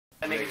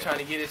That nigga trying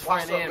to get his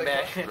front end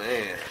back.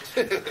 Man.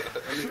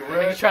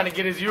 Nigga trying to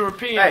get his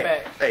European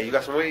back. Hey, you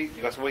got some weed?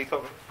 You got some weed,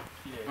 Kokane?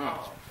 Yeah.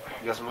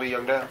 You got some weed,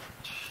 young down?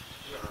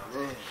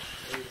 Come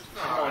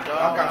on,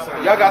 dog.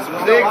 Y'all got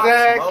some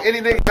zigzags?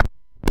 Any nigga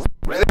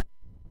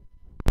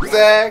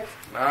zigzags?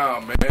 Nah,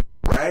 man.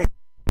 Right?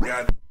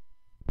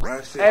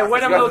 Hey,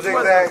 where them little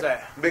Twizzlers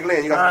at? Big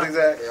Lynn, you got some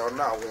zigzags? Hell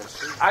no,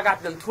 I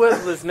got them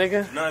Twizzlers,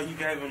 nigga. No, you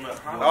gave him a...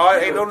 Oh,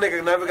 ain't no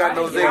nigga never got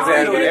no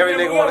zigzags, but every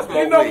nigga want to smoke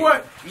weed. You know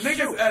what?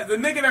 Niggas, the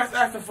nigga that's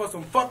asking for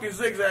some fucking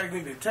zigzags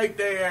need to take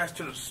their ass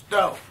to the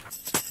stove.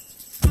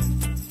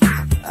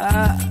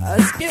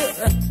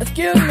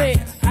 Excuse me.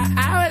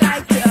 I would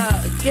like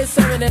to get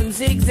some of them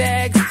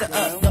zigzags,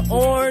 the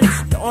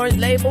orange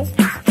label.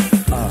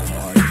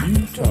 Are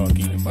you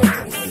talking about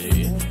it?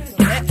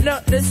 No,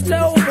 the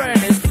slow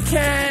burners, the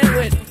can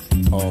with...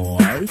 Oh,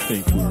 I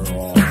think we're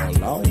all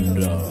out.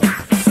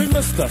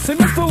 Say,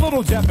 Mr.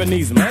 Little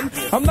Japanese man,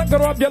 I'm not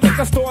gonna rob your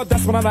liquor store,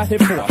 that's what I'm out here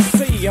for.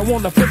 Say, I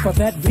wanna flip for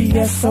that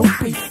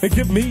VSOP and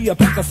give me a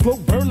pack of slow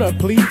burner,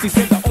 please. He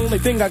said the only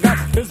thing I got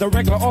is the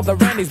regular or the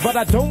Randy's, but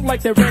I don't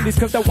like the Randy's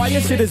cause the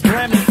wire shit is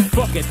blammy.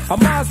 Fuck it, I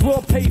might as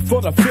well pay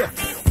for the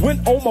fifth.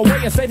 Went on my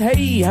way and said,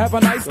 hey, have a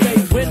nice day.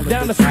 Went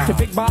down the street to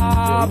Big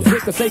Bob's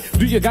Liquor. Say,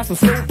 do you got some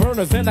slow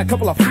burners and a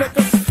couple of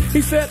flickers?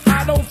 He said,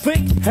 I don't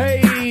think.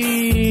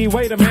 Hey,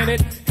 wait a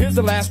minute, here's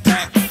the last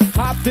pack.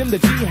 Hopped in the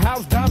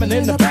G-House, diamond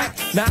in the back.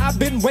 Now I've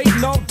been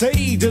waiting all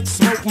day to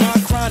smoke my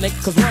chronic,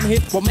 cause one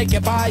hit will make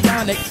it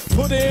bionic.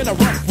 Put in a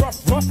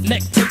rough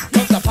neck tick,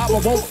 cause the power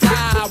won't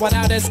fly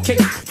without this kick.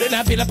 Then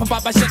I beat up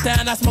pop my shit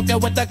down, I smoke it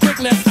with the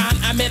quickness.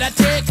 I made a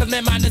tick, cause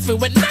my mind is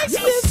filled with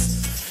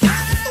niceness.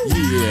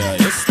 Yeah,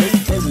 it's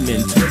still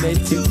burning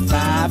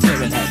 22.5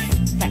 Fahrenheit.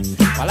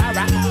 While I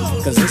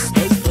ride, cause it's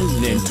still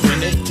burning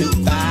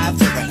 22.5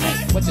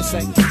 Fahrenheit. What you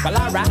say? While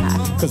I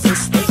ride, cause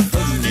it's still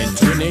burning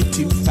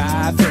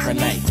 22.5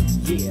 Fahrenheit.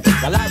 Yeah,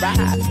 while I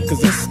ride,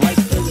 cause it's like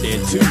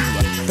 32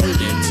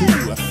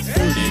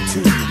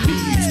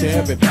 leaves to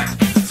every pack.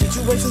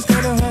 Situation's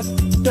kinda hot,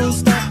 don't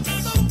stop,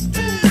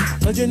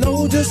 but you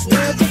know just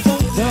where to go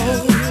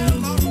down.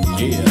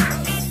 Yeah,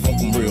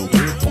 funk 'em real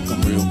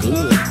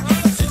good.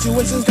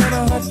 Situation's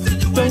kinda hot,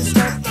 don't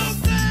stop,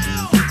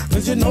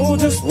 cause you know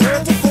just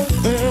where to go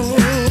down.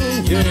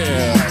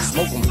 Yeah,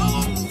 smoke 'em,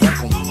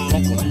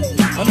 funk 'em.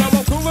 And now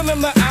I'm cooling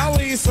in the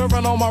alley,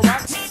 serving all my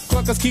rocks.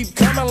 Cluckers keep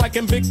coming like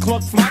in big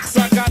cluck flocks.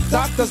 I got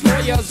doctors,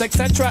 lawyers,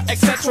 etc.,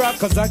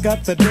 cause I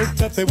got the dope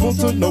that they want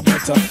to know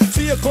better.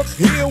 See a cook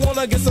here,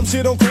 wanna get some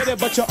shit on credit,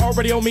 but you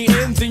already owe me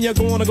ends and you're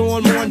gonna go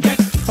on more in debt.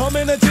 I'm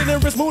in a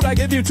generous mood, I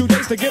give you 2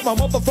 days to get my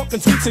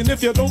motherfucking sweets, and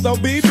if you don't, they'll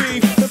be me.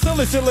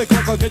 The silly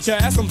clucker, get your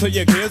ass to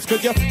your kids,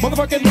 cause you're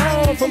motherfucking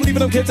wrong from leaving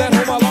them kids at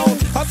home alone.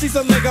 I see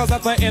some niggas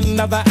at the end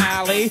of the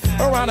alley,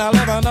 around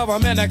 11 of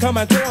them, and they're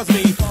coming towards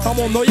me. I'm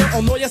on know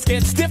you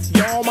scared stiff,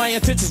 y'all. My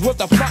intentions was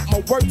to plot my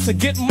work to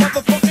get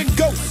motherfucking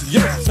ghosts,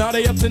 yo. Now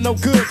they up to no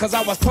good, cause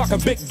I was talking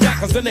big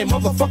jackers in they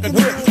motherfucking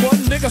hood. One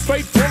nigga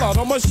straight pull out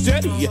a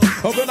machete,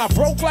 but then I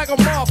broke like a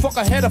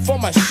motherfucker headed for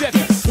my shit.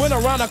 Went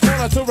around the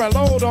corner to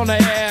reload on the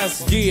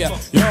ass, yeah.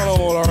 Y'all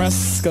know the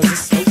rest, cause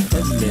it's so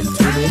burning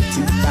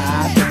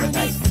 22.5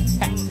 Fahrenheit.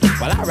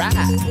 While I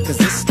ride, cause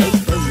it's so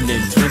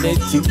burning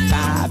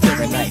 22.5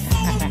 Fahrenheit.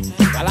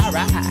 While I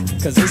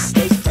ride, cause it's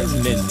so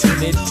burning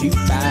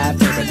 22.5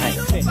 Fahrenheit.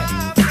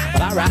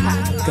 While I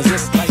ride, cause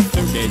it's like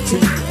 32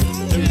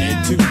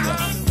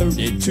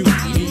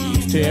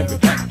 leaves to every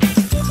pack.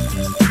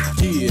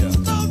 Yeah,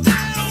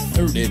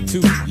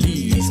 32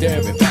 leaves to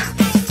every pack.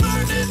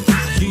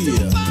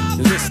 Yeah,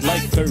 cause it's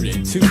like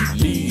 32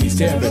 leaves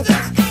to every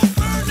pack.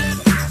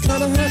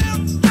 Kinda hot,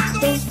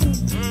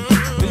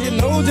 do you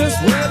know just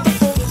where the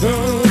fuck go?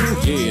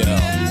 Yeah,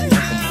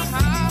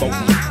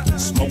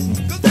 smoke 'em.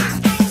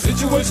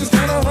 Situation's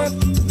kinda hot,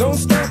 don't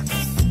stop,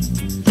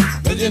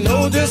 but you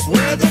know just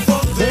where the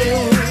fuck go.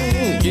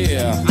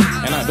 Yeah,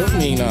 and I don't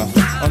mean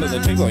under the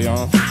table,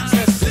 y'all.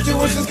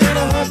 Situation's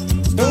kinda hot,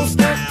 don't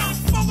stop,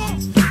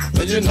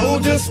 but you know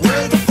just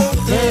where the fuck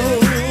go.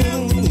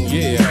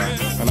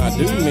 Yeah, and I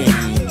do mean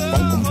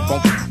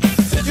funk 'em.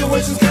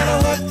 Situation's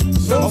kinda hot,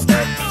 don't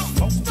stop,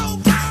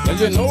 but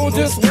you know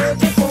just where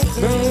the fuck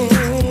go.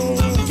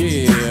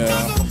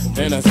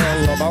 Yeah, and it's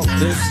all about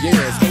this,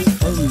 yeah. It's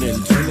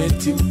burning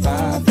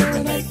 22.5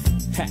 Fahrenheit.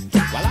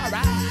 While I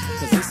ride,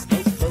 cause it's no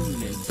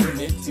burning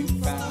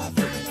 22.5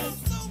 Fahrenheit.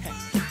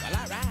 While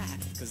I ride,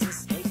 cause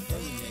it's no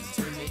burning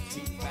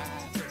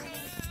 22.5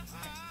 Fahrenheit.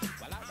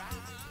 While I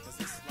ride, cause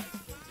it's like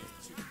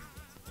 32.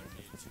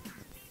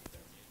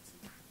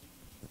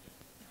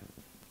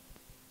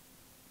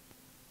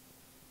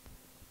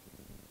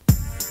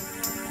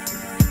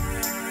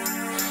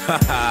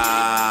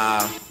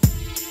 Haha,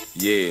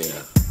 yeah.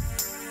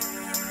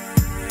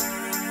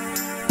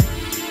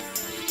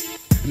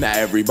 Now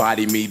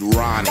everybody meet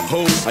Ronnie,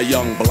 a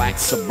young black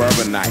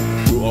suburbanite.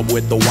 Grew up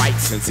with the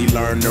whites since he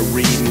learned to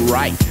read and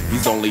write.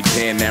 He's only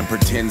 10 and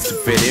pretends to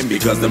fit in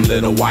because them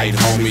little white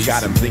homies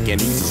got him thinking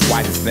he's as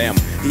white as them.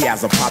 He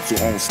has a pops who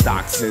owns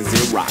stocks and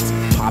Xerox.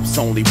 Pop's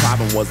only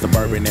problem was the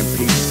bourbon and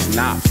peach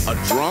schnapps. A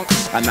drunk,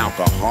 an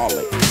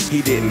alcoholic.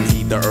 He didn't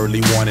heed the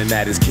early warning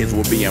that his kids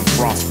were being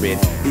frostbit.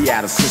 He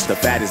had a sister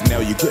fat as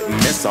nail, you couldn't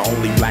miss her.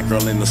 Only black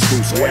girl in the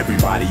school, so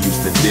everybody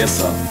used to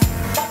diss her.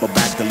 But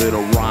back to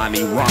little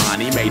Ronnie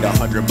made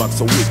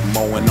 $100 a week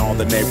mowing all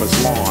the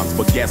neighbors' lawns.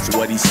 But guess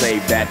what he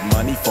saved that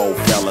money for,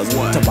 fellas?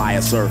 To buy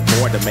a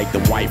surfboard to make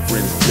them white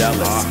friends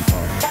jealous.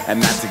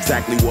 And that's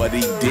exactly what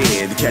he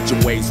did.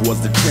 Catching waves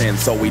was the trend,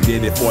 so he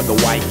did it for the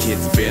white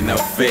kids'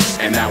 benefit.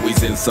 And now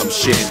he's in some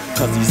shit,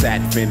 cause he's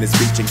at Venice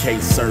Beach and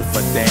can't surf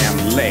a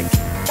damn lick.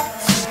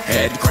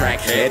 Head crack,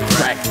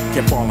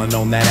 kept falling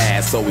on that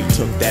ass, so he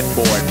took that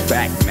board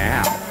back.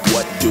 Now,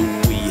 what do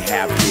we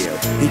have here?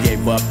 He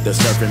gave up the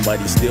surfing, but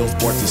he still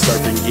sports his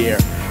surfing gear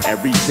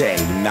every day,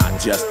 not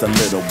just a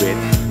little bit.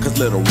 Cause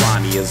little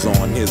Ronnie is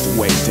on his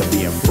way to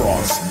being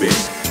frostbit.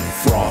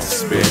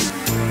 Frostbit.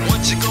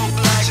 Once you go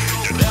black,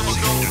 you never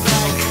go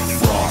back.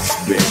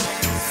 Frostbit.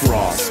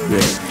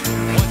 Frostbit.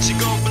 Once you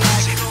go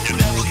black, you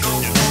never go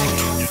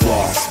back.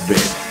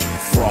 Frostbit.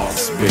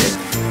 Frostbit.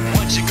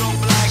 Once you go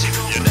black,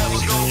 you never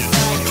go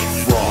back.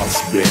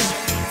 Frostbit.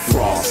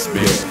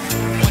 Frostbit.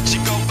 Once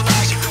you go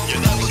black, you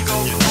never go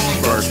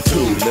back. Verse 2,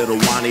 little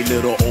Ronnie,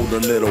 little older,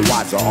 little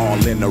wiser,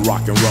 all in the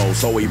rock and roll.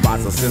 So he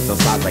buys a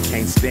synthesizer,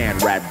 can't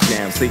stand rap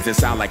jams. Thinks it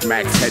sound like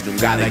Max Headroom.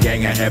 Got a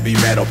gang of heavy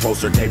metal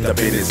poster taped up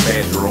in his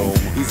bedroom.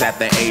 He's at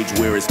the age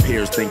where his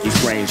peers think he's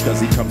strange,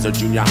 cause he comes to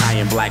junior high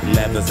in black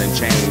leathers and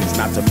chains.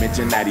 Not to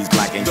mention that he's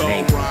black and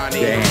can't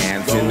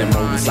dance in the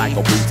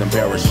motorcycle boots and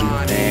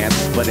parachute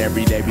pants. But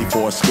every day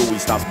before school he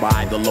stops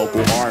by the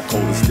local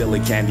hardcore to steal a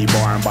candy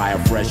bar and buy a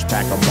fresh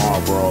pack of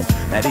Marlboros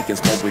that he can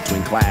smoke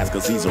between class,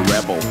 cause he's a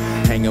rebel.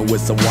 Hanging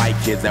with some white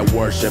kids that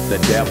worship the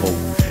devil.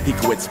 He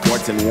quit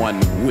sports in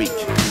 1 week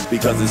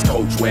because his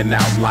coach went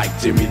out like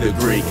Jimmy the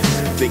Greek.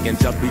 Thinking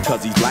just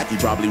because he's black he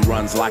probably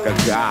runs like a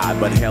god,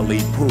 but hell he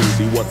proved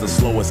he was the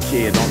slowest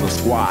kid on the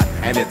squad.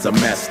 And it's a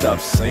messed up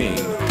scene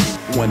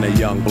when a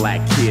young black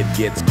kid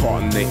gets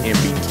caught in the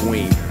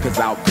in-between. Cause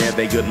out there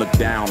they get looked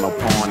down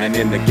upon, and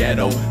in the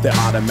ghetto they're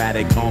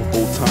automatic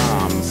Uncle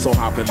Tom. So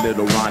how could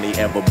little Ronnie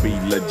ever be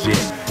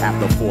legit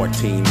after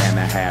 14 and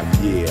a half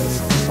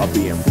years of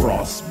being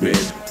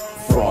frostbit?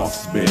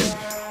 Frostbit.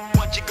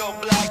 Once you go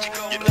black,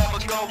 you never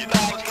go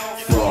back.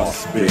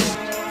 Frostbit.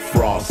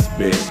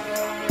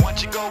 Frostbit.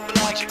 Once you go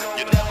black, you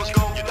never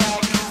go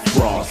back.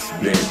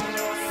 Frostbit.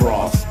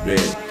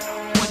 Frostbit.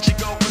 Once you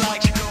go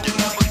black, you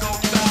never go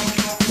back.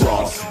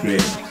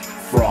 Frostbit.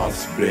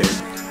 Frostbit.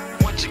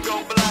 Once you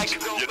go black, you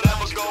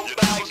never go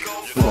back.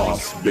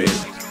 Frostbit.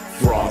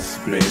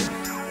 Frostbit.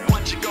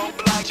 Once you go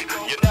black, you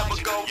never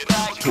go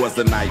back. 'Twas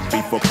the night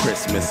before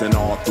Christmas, and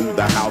all through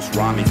the house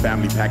Ronnie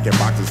family packing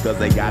boxes cause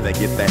they gotta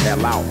get the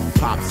hell out.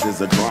 Pops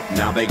is a drunk,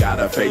 now they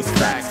gotta face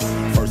facts.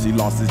 First he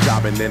lost his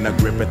job and then a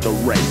grip at the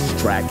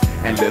racetrack,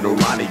 and little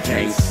Ronnie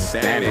can't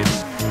stand it.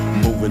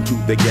 Moving to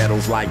the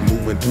ghettos like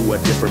moving to a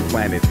different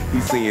planet.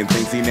 He's seeing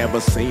things he never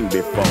seen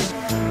before.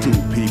 2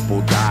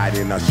 people died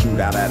in a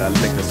shootout at a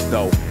liquor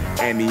store,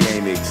 and he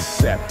ain't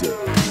accepted.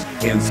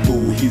 In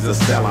school he's a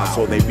sellout,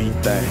 so they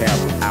beat the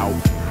hell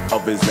out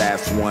of his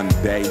ass one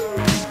day.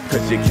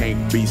 Cause you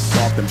can't be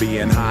soft and be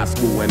in high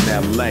school in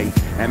LA,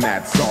 and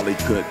that's all he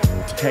could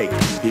take.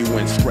 He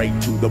went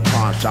straight to the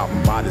pawn shop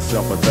and bought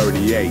himself a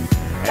 38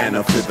 and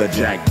a 5th of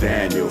Jack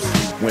Daniels.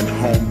 Went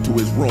home to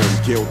his room,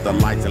 killed the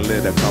lights and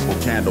lit a couple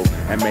candles,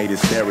 and made his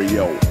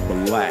stereo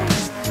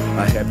blast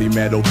a heavy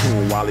metal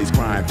tune while he's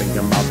crying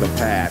thinking about the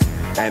past.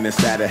 And it's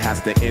sad it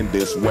has to end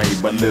this way,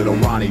 but little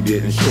Ronnie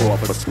didn't show up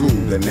for school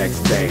the next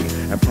day.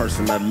 And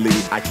personally,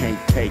 I can't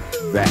take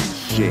that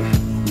shit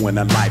when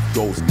a life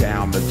goes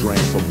down the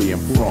drain for being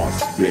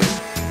frostbit.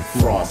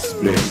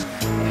 Frostbit.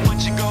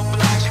 Once you go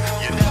black,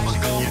 you never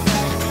go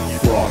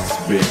back.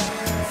 Frostbit.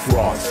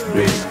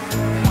 Frostbit.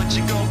 Once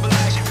you go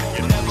black,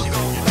 you never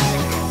go back.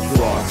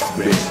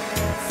 Frostbit.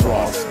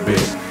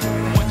 Frostbit.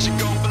 Once you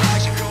go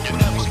black, you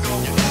never go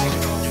back.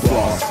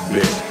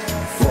 Frostbit.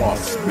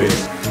 Frostbit.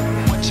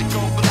 Once you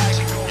go black,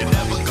 you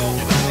never go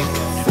back.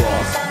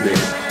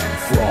 Frostbit.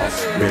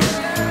 Frostbit.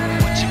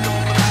 Once you go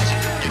black,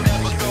 you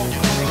never go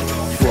back.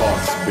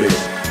 Frostbit.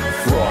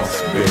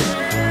 Frostbit.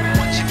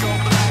 Once you go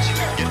black,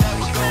 you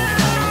never go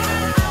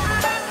back.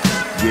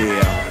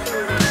 Yeah.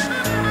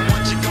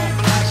 Once you go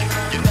black,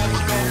 you never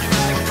go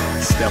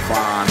back.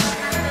 Steffon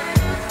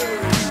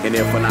in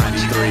there for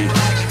 93.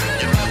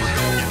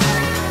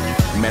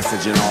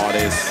 Messaging all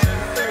this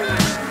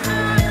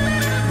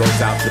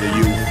goes out to the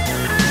youth,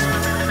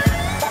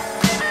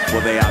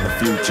 for they are the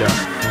future.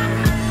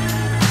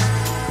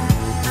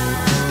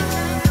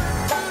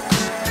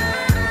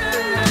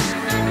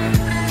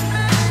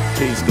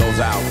 Peace goes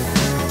out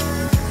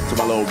to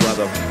my little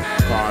brother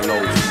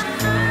Carlos.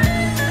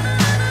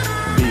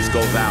 Peace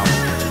goes out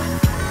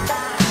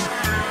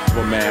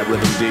for man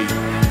Rhythm D.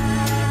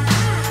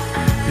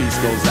 Peace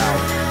goes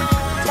out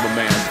to my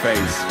man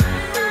Face.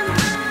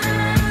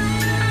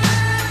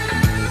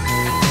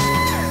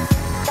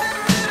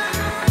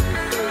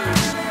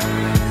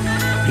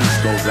 Peace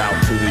goes out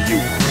to the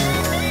youth.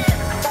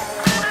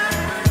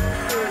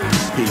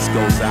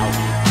 goes out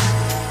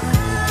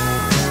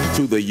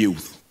to the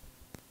youth.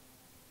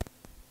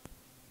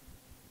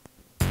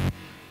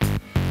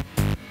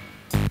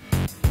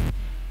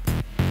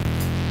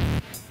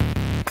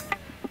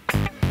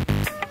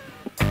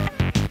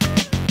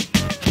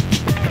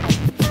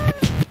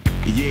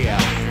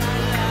 Yeah,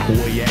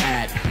 where you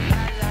at?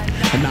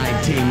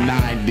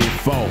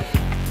 1994,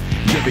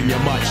 giving you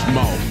much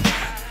more.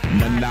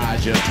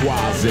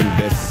 Menajahtwa's in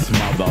this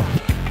mother,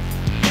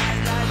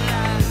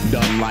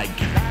 done like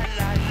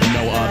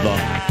no other.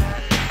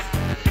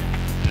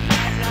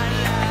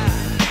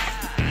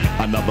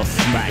 Another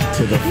smack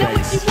to the now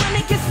face. If you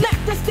wanna get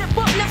slapped and step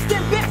up next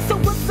and back, so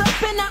what's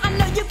up in her? I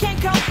know you can't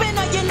cope in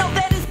her, you know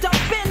that it's dope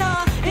in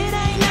her. It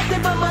ain't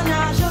nothing but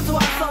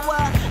Menajahtwa, so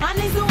I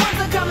need someone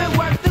to come and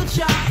work the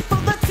job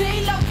for the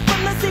T-Lo,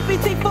 from the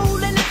CPT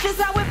fool, and it's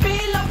just how it feel.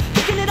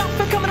 Kicking it off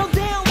and coming on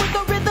down with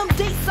the rhythm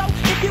D. So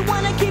if you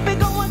wanna keep it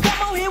going,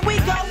 come on, here we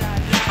go.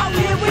 Oh,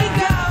 here we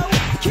go.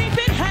 Keep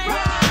it hanging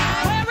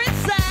where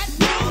it's at.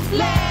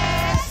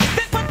 Ruthless.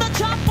 Then put the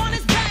chop on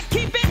his back.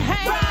 Keep it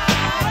hanging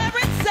where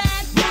it's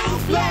at.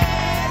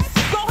 Ruthless.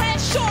 Go ahead,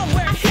 show him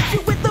where it's at. I hit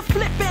you with the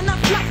flip and a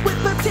flop with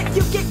the tip.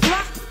 You get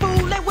blocked,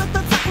 fool. And with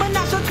the top,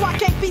 Menajahtwa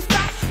can't be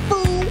stopped,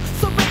 fool.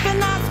 So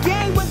recognize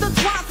game with the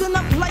twas in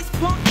the place.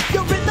 Punk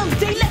your rhythm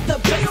D. Let the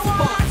bass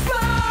bump.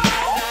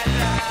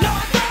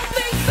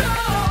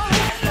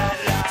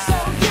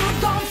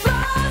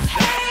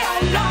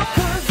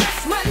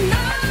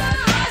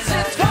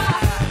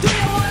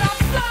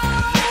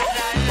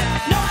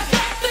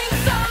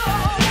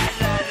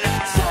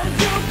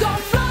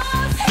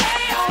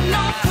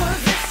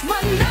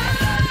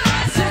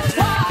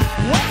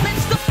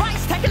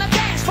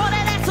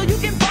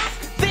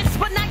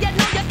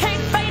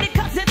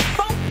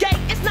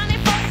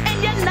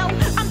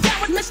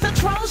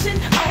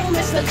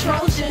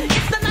 Trojan.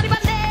 It's the naughty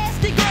but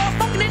nasty girl,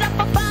 fucking it up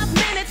for 5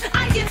 minutes.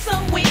 I get so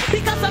weak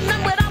because I'm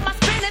done with all my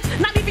spinach.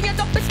 Not even your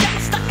dope is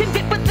getting stuck and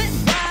get with it.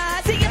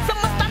 See, it's a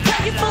must, I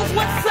tell you fools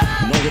what's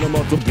up. Knocking them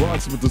out the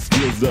Bronx with the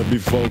skills that be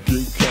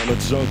funky, kinda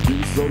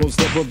chunky. So don't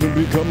step up and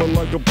be coming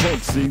like a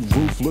punk. See,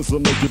 ruthless, I'll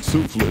make you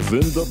toothless.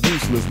 End up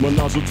useless.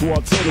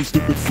 Menajahtwa, tell them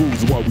stupid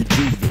fools why we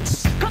do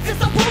this. Cause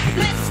it's a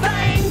ruthless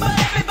thing, but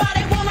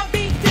everybody wanna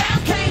be down,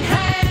 can't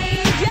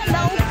hang. You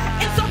know,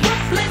 it's a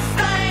ruthless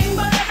thing,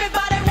 but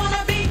everybody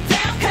wanna be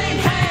down, can't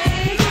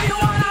hang. Do you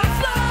wanna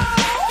flow?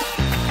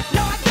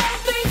 No, I don't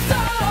think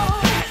so.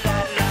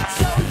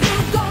 So you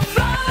gon'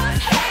 floss?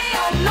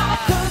 Hell no,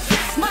 cause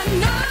it's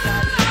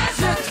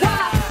Menajahtwa.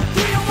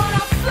 Do you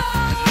wanna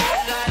flow?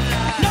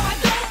 No, I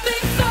don't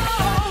think so.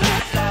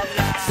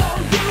 So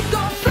you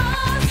gon'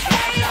 floss?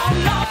 Hell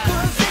no,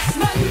 cause it's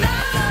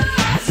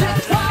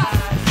Menajahtwa.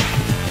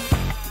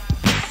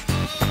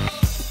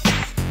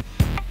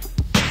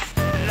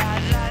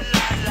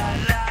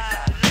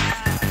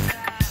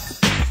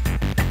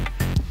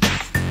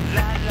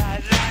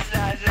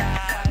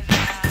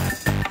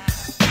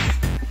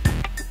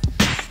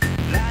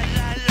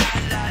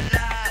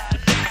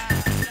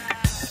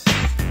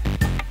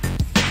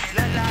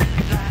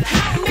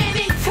 How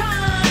many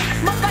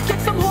times must I kick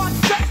some hard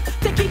stuff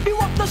to keep you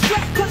off the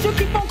strap? Cause you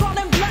keep on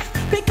calling bluff.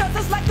 Because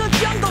it's like the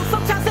jungle.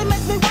 Sometimes it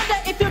makes me wonder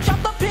if you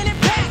dropped the pen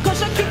and pad.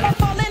 Cause you keep on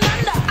falling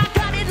under. I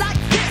got it like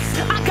this,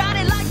 I got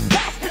it like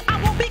that.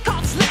 I won't be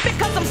caught slipping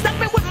cause I'm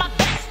stepping with my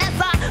back as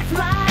I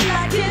fly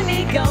like an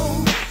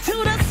eagle to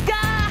the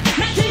sky.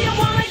 Man, do you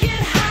wanna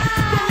get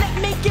high? Then let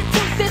me get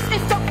to this.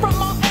 It's up from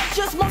all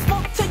edges. More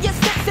smoke to your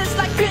senses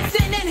like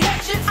Benson and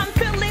Hedges. I'm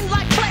feeling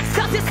like flex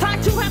cause it's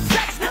time to have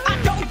sex. I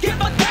don't give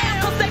a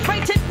damn cause they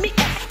rated me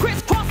X.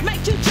 Crisscross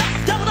made you jump,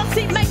 double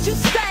C made you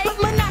stay. But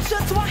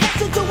Menajahtwa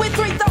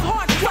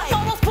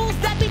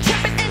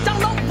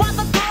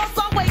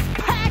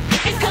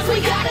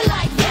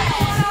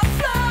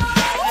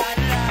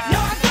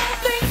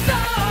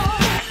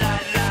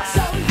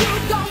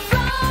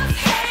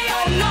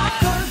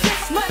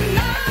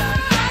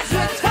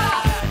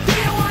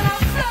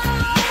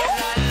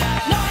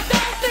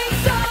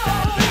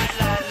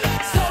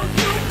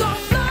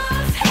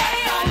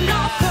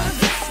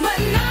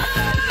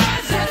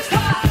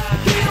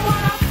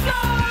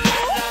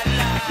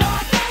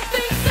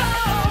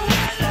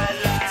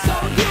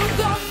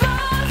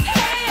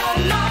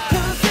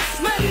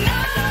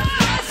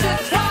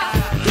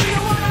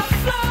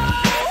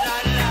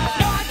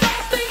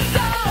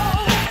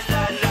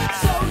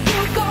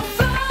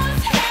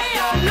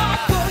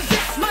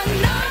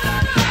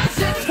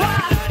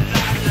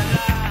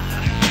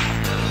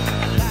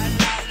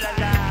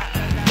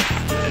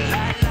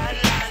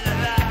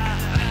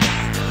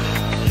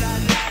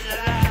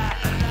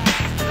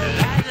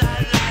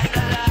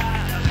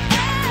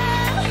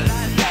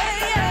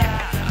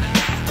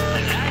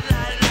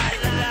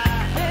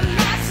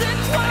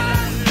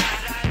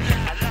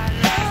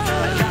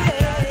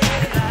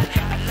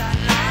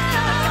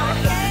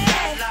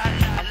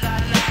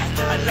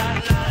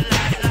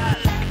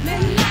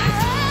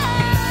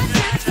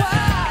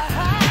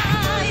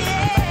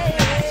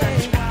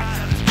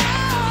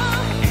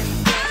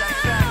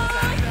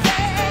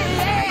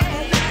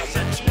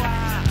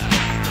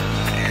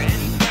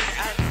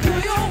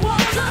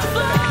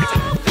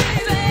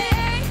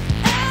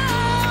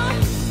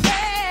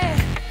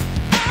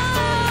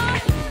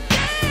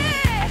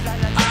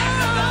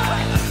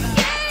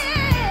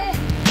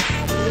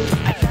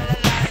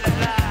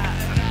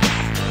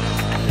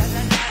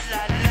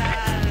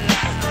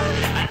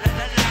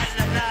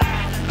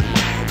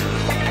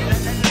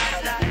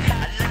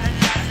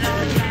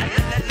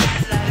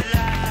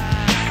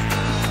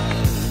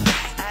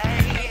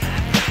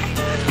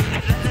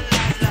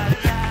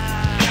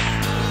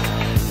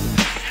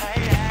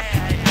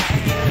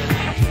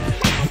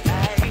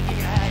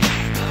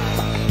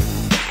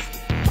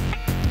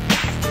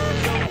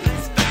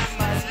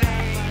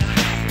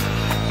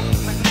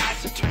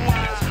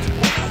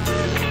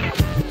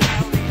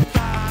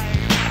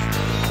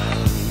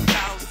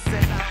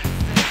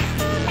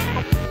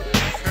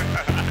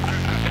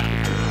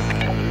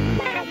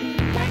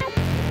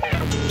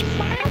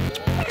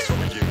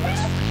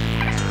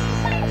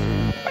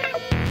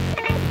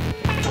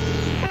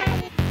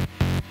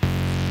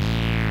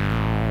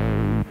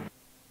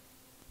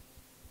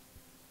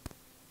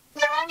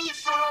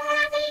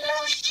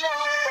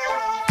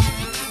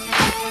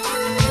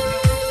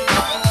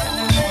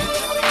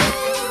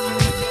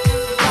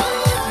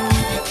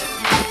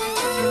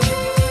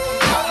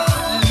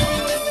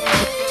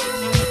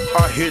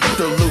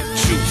the loot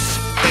juice.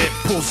 Ed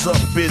pulls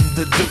up in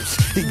the deuce.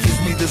 He gives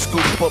me the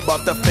scoop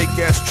about the fake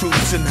ass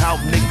truths and how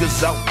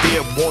niggas out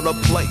there wanna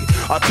play.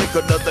 I take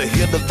another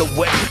hit of the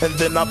wet and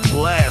then I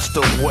blast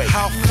away.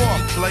 How far,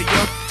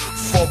 player?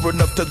 Far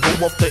enough to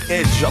go off the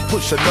edge. I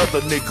push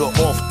another nigga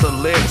off the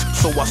ledge,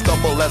 so I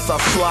stumble as I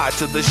slide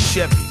to the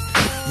Chevy.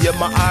 Yeah,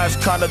 my eyes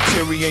kinda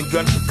teary and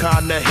gun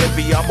kinda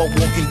heavy. I'm a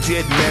walking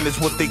dead man is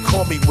what they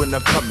call me when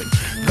I'm coming.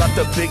 Got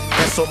the big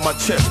S on my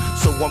chest,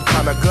 so I'm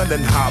kinda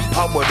gunning high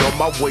powered on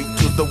my way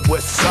to the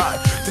west side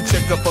to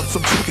check up on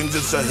some chickens.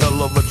 It's a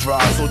hell of a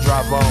drive, so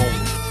drive on.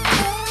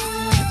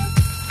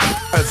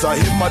 As I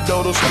hit my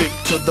dodo stick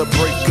to the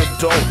break of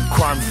dawn.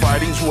 Crime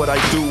fighting's what I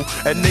do,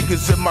 and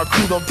niggas in my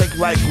crew don't take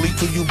lightly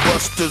to you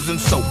busters, and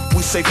so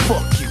we say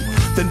fuck you,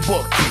 then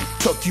buck you,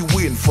 tuck you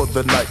in for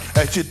the night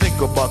as you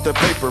think about the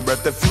paper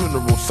at the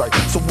funeral site.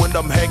 So when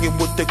I'm hanging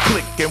with the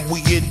clique and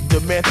we in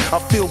demand, I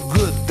feel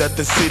good that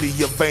the city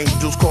of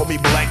angels call me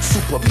Black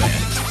Superman.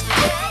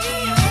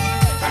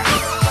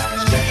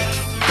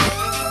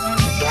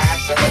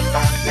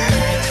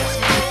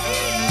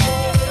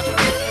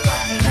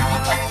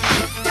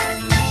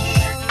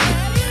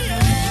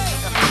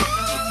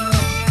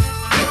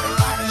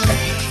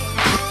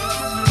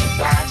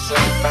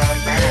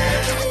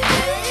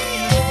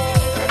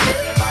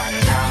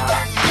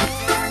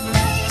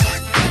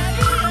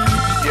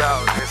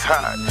 I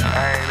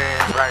ain't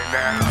in right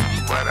now,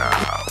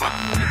 but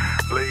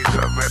please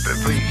up at the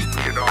beat,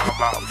 you know,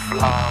 I'm out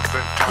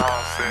flossing,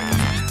 tossing,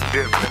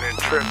 dipping and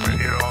tripping,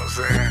 you know what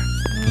I'm saying?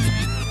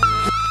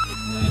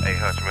 Hey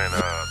Hutch, man,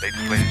 they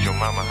just raided your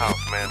mama house,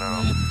 man.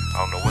 I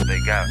don't know what they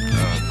got,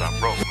 so I'm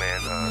broke,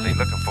 man. They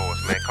looking for us,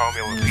 man. Call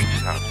me over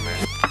Peach's house, man.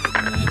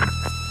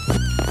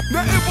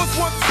 Now it was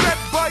once said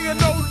by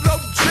an old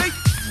OG,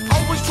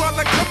 always trying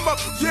to come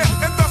up, yeah,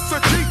 and that's a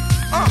G.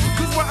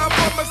 Cause where I'm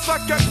from it's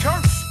like a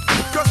curse.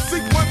 Cause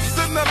see, once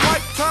in a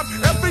lifetime,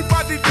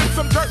 everybody did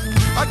some dirt.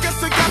 I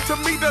guess it got to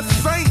me the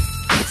same.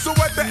 So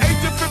at the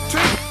age of 15,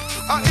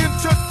 I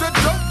entered the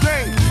dope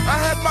game. I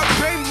had my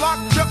game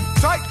locked up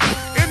tight.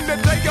 In the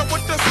day I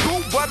went to school,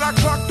 but I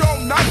clocked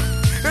all night.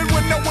 And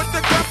when I went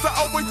to class, I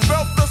always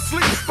fell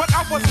asleep. But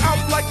I was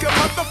out like a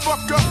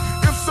motherfucker.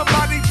 If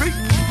somebody beat,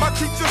 my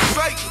teacher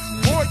say,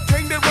 boy,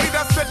 can't they wait?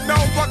 I said, no,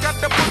 I got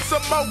to put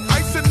some more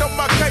icing on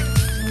my cake.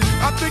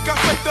 I think I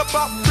saved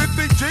about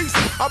 50 G's.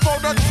 I bought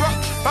a truck,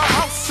 a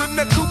house, and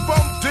a coupe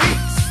on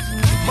D's.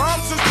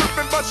 Mom's is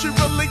tripping, but she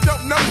really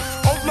don't know.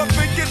 All I'm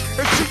thinking,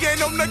 if she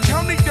ain't on the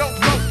county, don't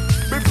know.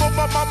 Before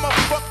my mama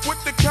fuck with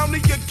the county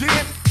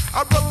again,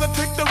 I'd rather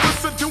take the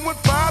risk of doing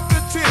 5 to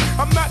 10.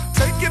 I'm not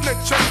taking a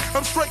check,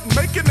 I'm straight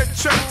making the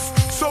checks.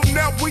 So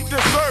now we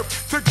deserve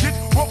to get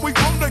what we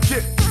wanna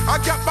get. I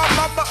got my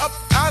mama up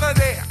out of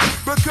there,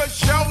 because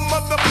y'all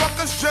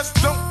motherfuckers just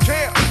don't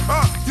care.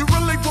 You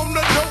really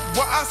wanna know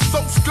why I so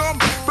scum?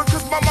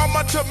 Because my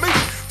mama to me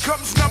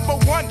comes number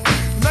one.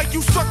 Now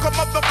you sucker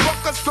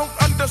motherfuckers don't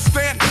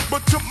understand,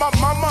 but to my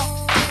mama,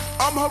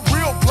 I'm her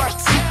real Black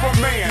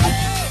Superman.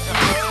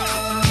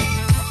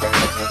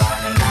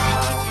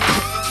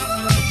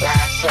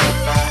 Black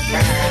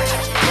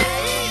Superman.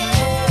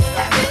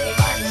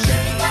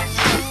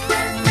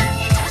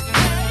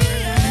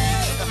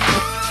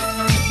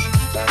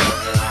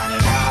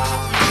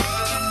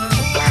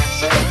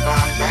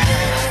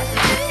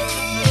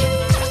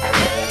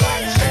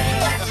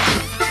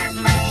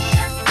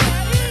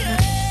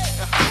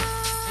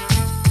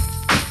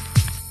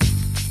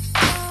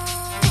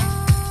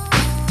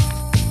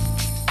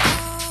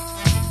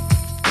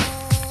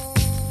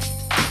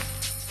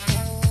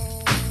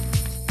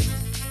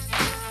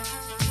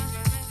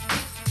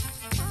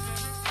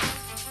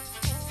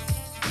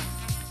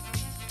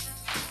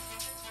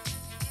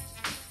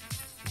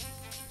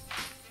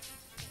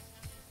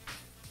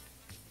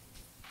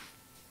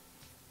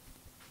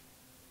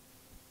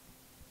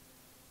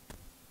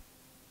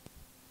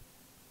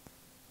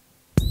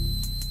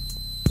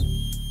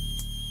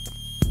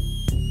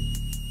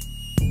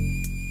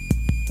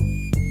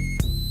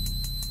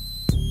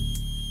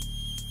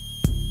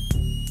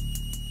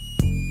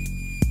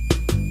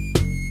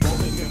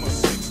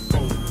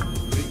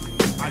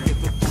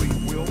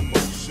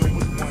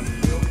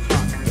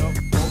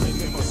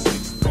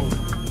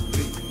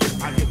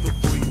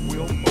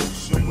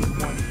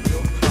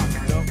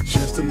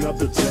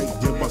 Another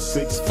take in my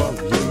 6-4,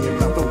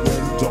 leaning out the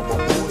window. My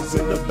boys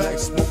in the back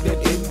smoke that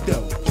endo,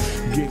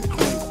 get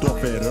cranked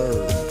off at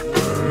herb.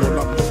 When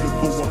I'm looking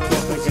for a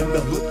plumber in the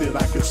hood that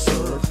I can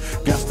serve,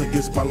 got to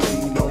get my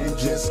lane on,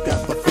 just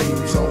got the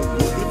fame zone.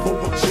 Looking for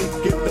a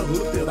chick in the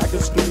hood that I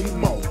can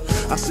scream on.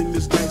 I seen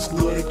this nice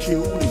little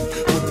cutie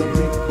with a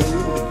big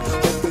booty,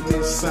 hoping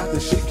inside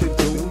that she can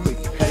do me.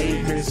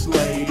 Hey Miss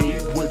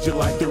Lady, would you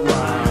like to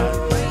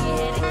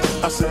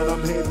ride? I said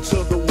I'm heading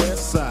to the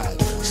west side.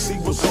 She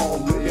was all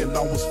in and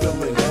I was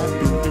feeling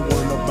happy. It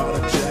wasn't about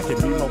a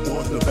jacket, me my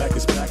boys in the back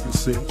is packing.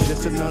 See,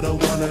 just another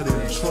one of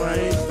them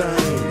train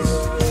things.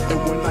 And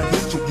when I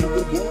hit you, you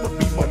would wanna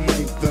be my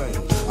main thing.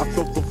 I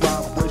felt the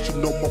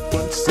vibration on my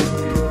front seat.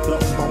 Picked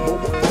up my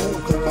mobile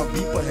phone cause my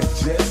beeper had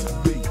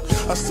just beat.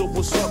 I said,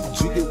 what's up,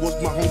 G? It was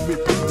My homie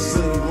Pete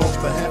said he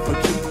lost a half a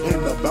G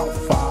in about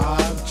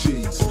 5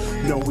 G's.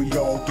 Know we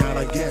all got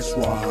a gas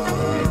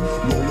ride.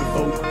 Rolling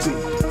OD,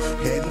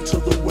 heading to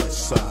the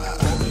west side.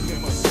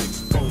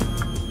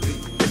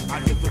 I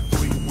get the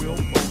 3-wheel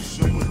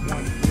motion with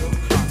 1 wheel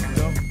cocked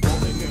up.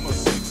 Rolling in my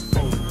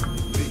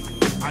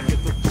 6-4D. I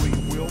get the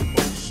 3-wheel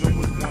motion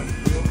with 1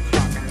 wheel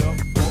cocked up.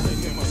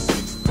 Rolling in my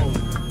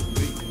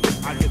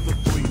 6-4D. I get the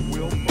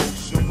 3-wheel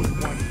motion with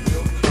 1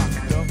 wheel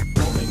cocked up.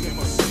 Rolling in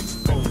my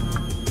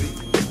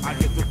 6-4D. I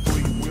get the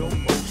 3-wheel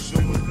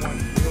motion with 1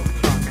 wheel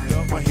cocked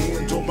up. My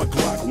hands on my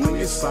Glock when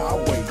it's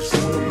sideways.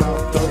 Soon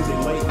about 30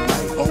 late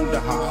night on the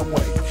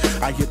highway.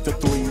 I hit the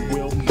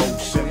 3-wheel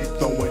motion,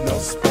 throwing up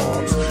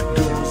sparks.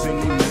 Girls in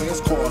the man's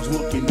cars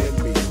looking at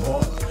me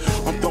hard.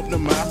 I'm thumping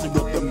them out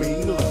with the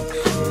mean look.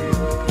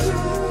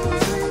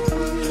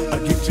 I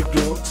get your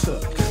girl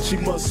tucked. She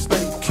must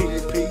stay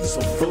king piece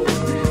of food.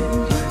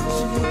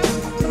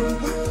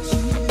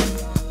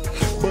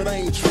 But I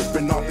ain't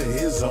tripping off the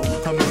hizzo.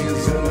 I'm in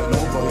and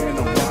over and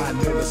I'm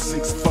riding in a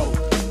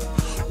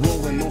 6-4.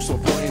 Rolling on some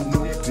brand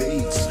new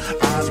dates.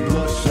 Eyes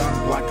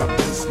bloodshot like I've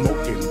been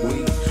smoking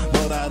weed.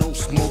 But I don't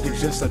smoke, it's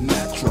just a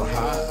natural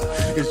high.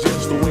 It's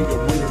just the way a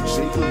real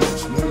G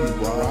looks when you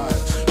ride.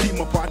 Keep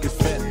my pockets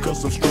fat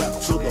cause I'm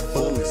strapped to the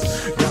fullest.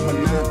 Got my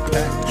 9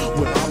 packed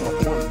with all the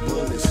point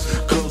bullets.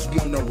 Cause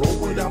when I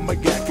roll it, I'ma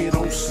yak it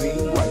don't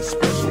seem right.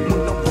 Special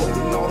when I'm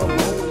rolling all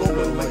alone on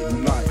the late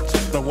nights.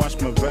 I watch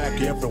my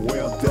back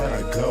everywhere that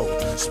I go.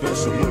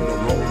 Especially when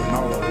I'm rolling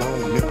all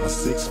alone in my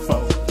 6-4.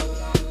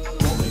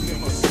 Rolling in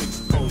my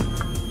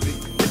 6-4D.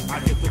 I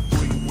get the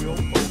 3-wheel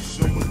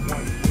motion with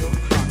 1 wheel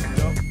cocked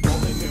up.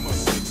 Rolling in my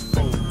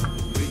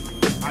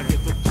 6-4D. I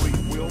get the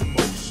 3-wheel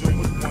motion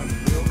with 1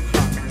 wheel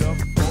cocked up.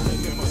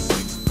 Rolling in my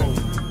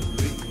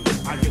 6-4D.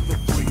 I get the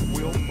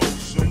 3-wheel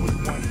motion with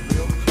 1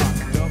 wheel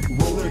cocked up.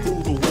 Rolling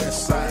through the west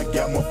side,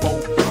 got my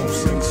 4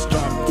 bouncing.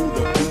 Stop through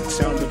the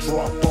B-town to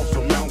drop off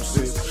some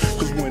ounces.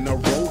 Cause when I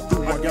roll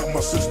through, I got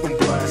my system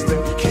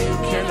blasting.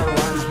 Can I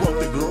ride is what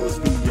the girls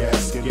be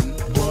asking.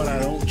 But I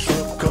don't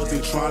trip cause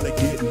they trying to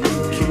get me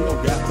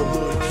killed. Got the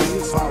little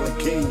kids hollering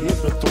king in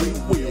the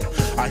 3-wheel.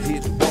 I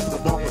hit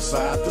bumper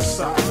side to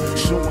side.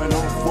 Showing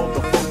off for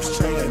the folks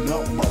tearing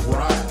up my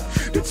ride.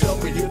 They tell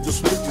me hit the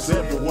switches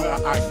everywhere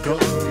I go.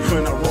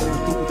 When I roll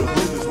through the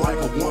hood, it's like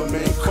a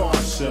one-man car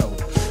show.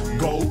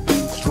 Gold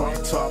beats, drop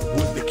top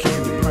with the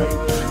candy paint.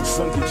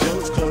 Some get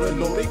jealous cause they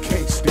know they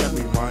can't stand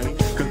me, man.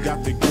 Cause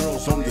got the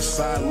girls on the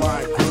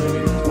sideline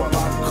grinning while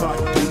I'm caught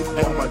deep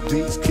and my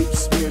D's keep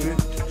spinning.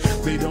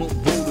 They don't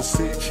go to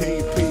sit,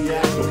 can't pee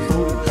at the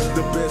food.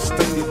 The best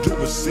thing to do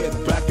is sit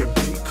back and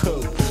be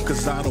cool.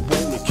 Cause I don't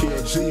wanna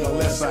kill G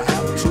unless I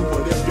have to.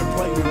 But if you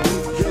play the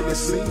week, yeah, it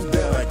seems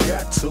that I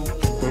got to.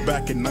 But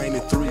back in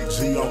 93,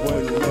 G, I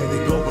wouldn't let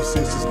it go. But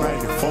since it's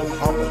 94,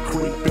 I'm a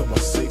creep in my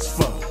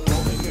 6-4.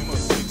 Rolling in my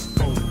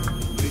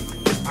 6-4D.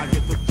 I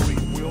get the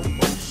 3-wheel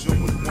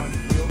motion with 1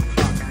 wheel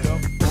cocked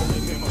up.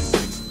 Rolling in my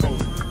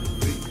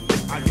 6-4D.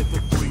 I get the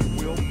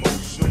 3-wheel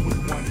motion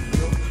with 1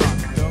 wheel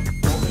cocked up.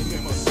 Rolling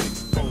in my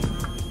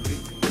 6-4D.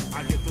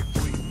 I get the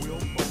 3-wheel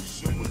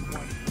motion with 1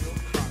 wheel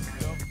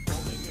cocked up.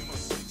 Rolling in my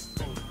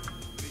 6-4D.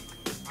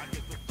 I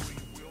get the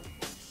 3-wheel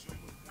motion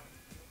with 1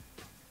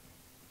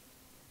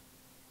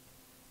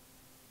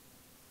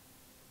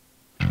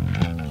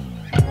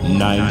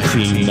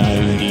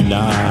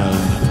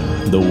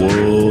 $19.99. The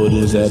world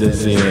is at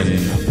its end.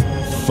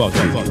 Fuck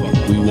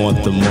it, we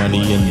want the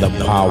money and the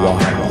power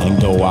and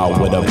go out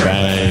with a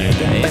bang.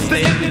 It's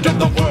the end of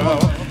the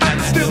world,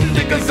 and still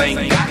niggas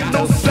ain't got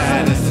no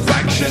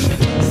satisfaction.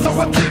 So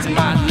I take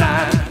my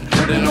 9,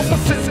 put it on my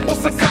sis,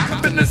 what's a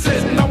cop in his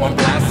head, now I'm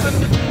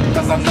blasting.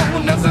 Cause I'm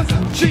known as a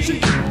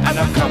G, and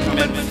I'm coming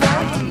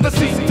from the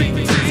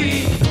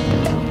CPT.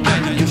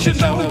 And you should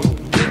know,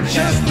 bitch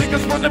ass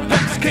niggas running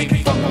backs can't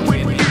fuck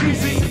with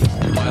Eazy.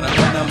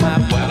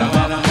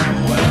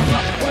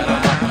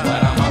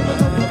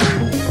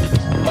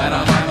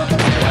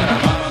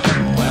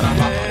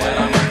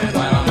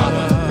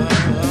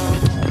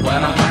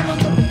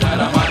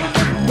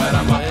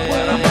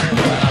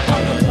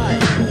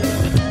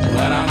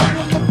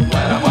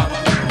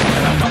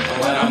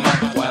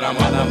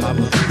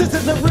 This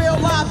is a real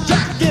live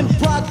jack in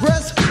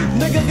progress.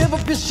 Nigga, give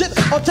up your shit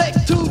or take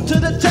 2 to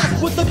the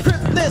chest with the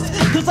cryptness.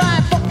 Cause I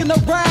ain't fucking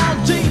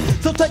around, G.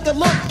 So take a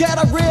look at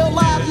a real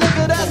live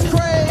nigga that's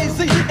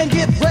crazy and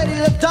get ready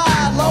to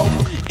die low.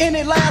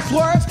 Any last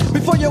words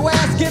before your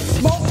ass gets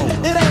smoked?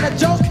 It ain't a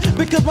joke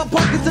because my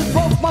pockets is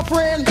broke, my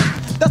friend.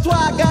 That's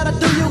why I gotta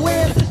do you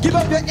in. Give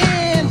up your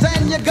ends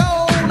and your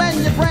gold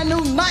and your brand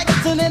new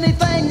Nikes and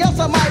anything else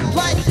I might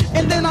like.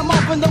 And then I'm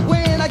off in the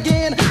wind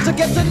again. So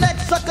get your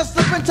next sucker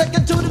slipping, take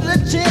it 2 to the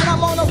chin.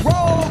 I'm on a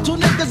roll, 2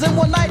 niggas in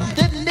one night.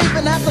 Didn't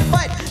even have to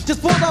fight.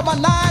 Just pulled out my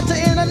 9 to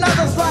end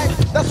another fight.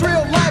 That's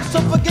real life,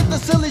 so forget the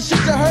silly shit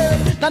you heard.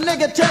 Now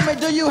nigga, tell me,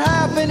 do you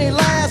have any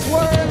last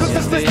words? Cause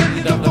it's the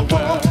end of the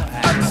world,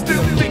 and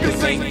still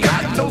niggas ain't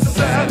got no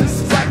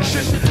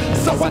satisfaction.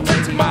 So I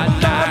take my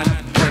 9,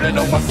 put it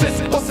on my sis,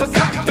 what's a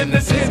cop in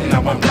his head,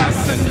 now I'm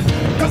blasting.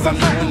 Cause I'm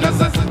known as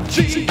a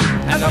G,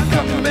 and I'm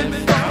coming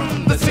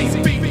from the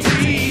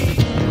CBT.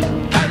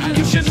 And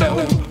you should know,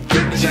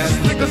 bitch ass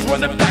niggas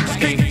running backs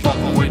can't fuck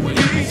with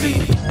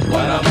Eazy.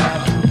 What I'm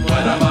up,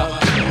 what I'm up,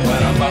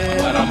 what I'm up,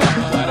 what I'm up,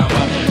 what I'm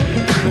up.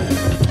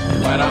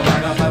 What I'm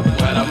up,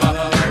 what I'm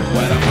up,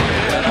 what I'm up,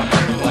 what I'm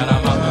up, what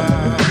I'm up.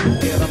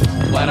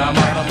 What I'm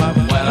up, what I'm up,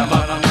 what I'm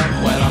up,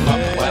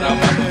 what I'm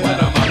up, what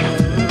I'm up.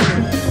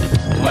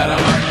 What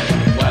I'm up,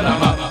 what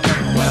I'm up,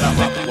 what I'm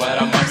up, what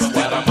I'm up,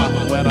 what I'm up,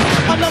 what I'm up.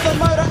 Another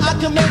murder I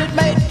committed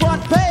made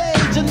front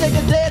page. A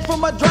nigga dead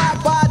from a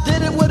drive-by,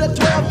 did it with a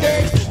 12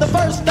 gauge. The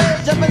first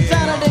stage of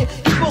insanity.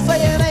 People say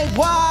it ain't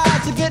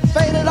wise to get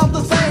faded off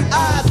the same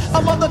eyes.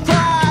 A mother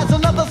cries,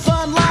 another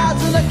son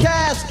lies in a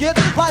casket.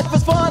 Life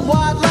is fun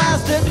while it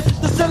lasted.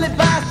 The silly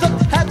bastard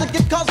had to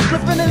get caught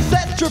slipping and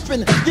set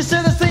tripping. You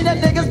should have seen that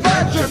nigga's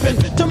blood dripping.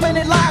 Too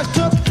many lives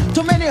took,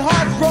 too many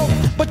hearts broke.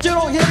 But you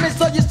don't hear me,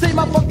 so you see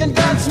my fucking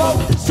gun smoke.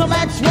 Some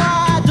ask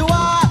why do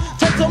I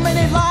take so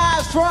many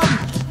lives from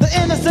the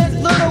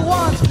innocent little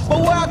ones? But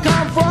where I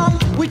come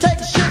from, we take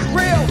shit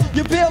real.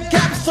 You build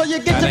caps so you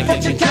get your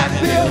fucking cap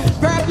bill.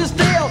 Grab your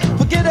steel,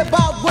 forget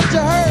about what you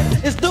heard.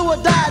 It's do or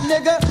die,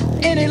 nigga.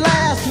 Any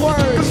last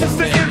words? Cause it's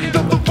the end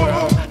of the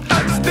world,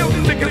 and still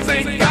niggas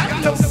ain't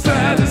got no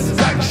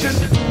satisfaction.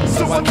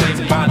 So I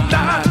take my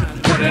nine,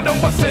 put it on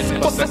my set,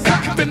 bust a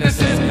cock in his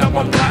head, now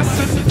I'm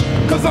blasting.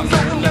 Cause I'm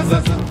known as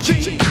a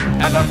G,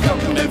 and I'm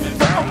coming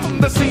from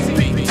the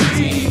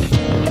CBT.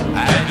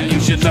 And you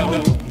should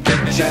know,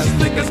 bitch ass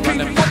niggas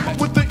can't fuck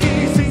with the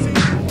Eazy.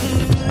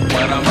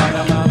 What I'm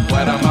up,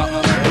 what I'm up,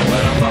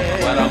 what I'm up,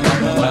 what I'm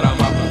up, what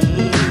I'm up.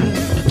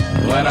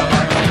 What I'm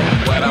up,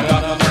 what I'm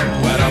up,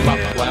 what I'm up,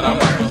 what I'm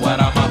up, what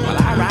I'm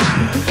up.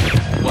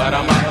 What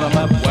I'm up, what I'm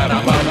up, what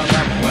I'm up,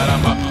 what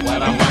I'm up,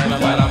 what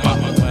I'm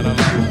up, what I'm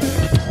up.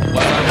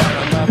 What I'm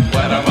up,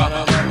 what I'm up,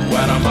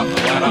 what I'm up,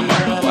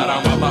 what I'm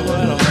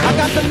up. I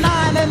got the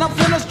 9 and I'm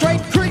feeling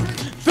straight creep.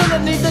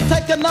 Feeling need to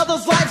take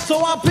another's life,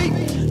 so I peep.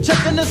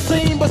 Checking the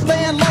scene, but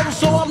staying low,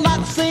 so I'm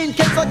not seen.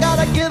 Case I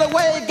gotta get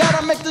away,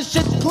 gotta make this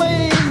shit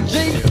clean,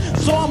 G.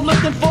 So I'm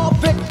looking for a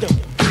victim.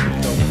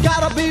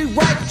 Gotta be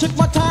right, took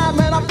my time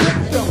and I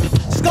picked them.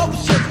 Scope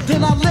shit,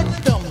 then I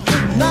licked them.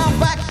 Now I'm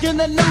back in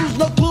the news,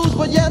 no clues,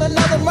 but yet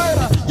another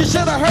murder. You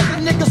should've heard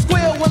the nigga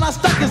squeal when I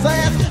stuck his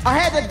ass. I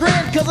had to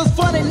grin cause it's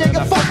funny,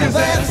 nigga, fuck his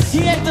ass.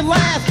 He ain't the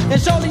last, and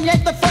surely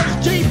ain't the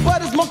first G.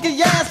 But his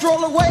monkey ass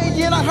roll away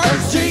in a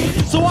hearse, G.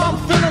 So I'm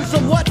feeling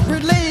somewhat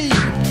relieved.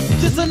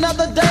 Just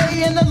another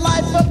day in the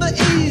life of the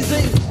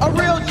Eazy. A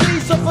real G,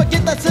 so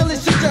forget that silly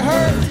shit you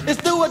heard.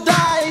 It's do or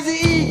die,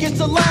 Eazy-E gets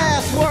the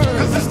last word.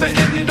 Cause it's the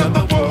end of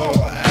the world,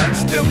 and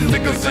still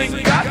niggas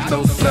ain't got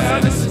no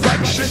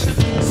satisfaction.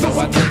 So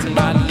I take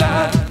my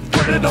line,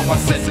 put it on my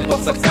set,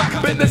 bust a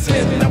cock in his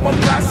head, now I'm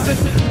blasting.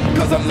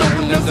 Cause I'm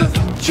known as a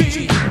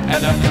G,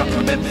 and I'm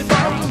coming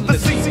from the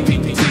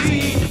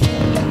CBT.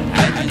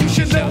 And you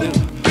should know,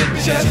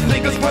 bitch ass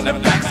niggas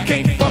running backs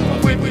can't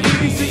fuck with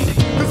Eazy.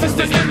 Cause it's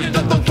the end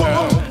of the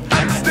world,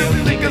 and still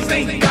niggas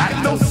ain't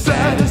got no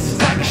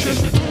satisfaction.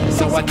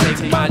 So I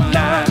take my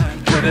line,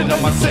 put it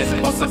on my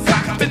set, bust a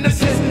cock in his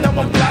head,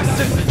 now I'm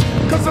blasting.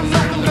 Cause I'm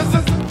known as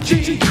a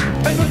G,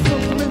 and I'm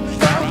coming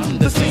from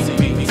the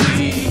CBT.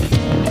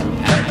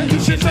 And you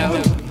should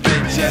know,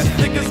 bitch ass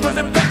niggas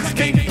running backs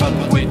can't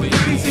fuck with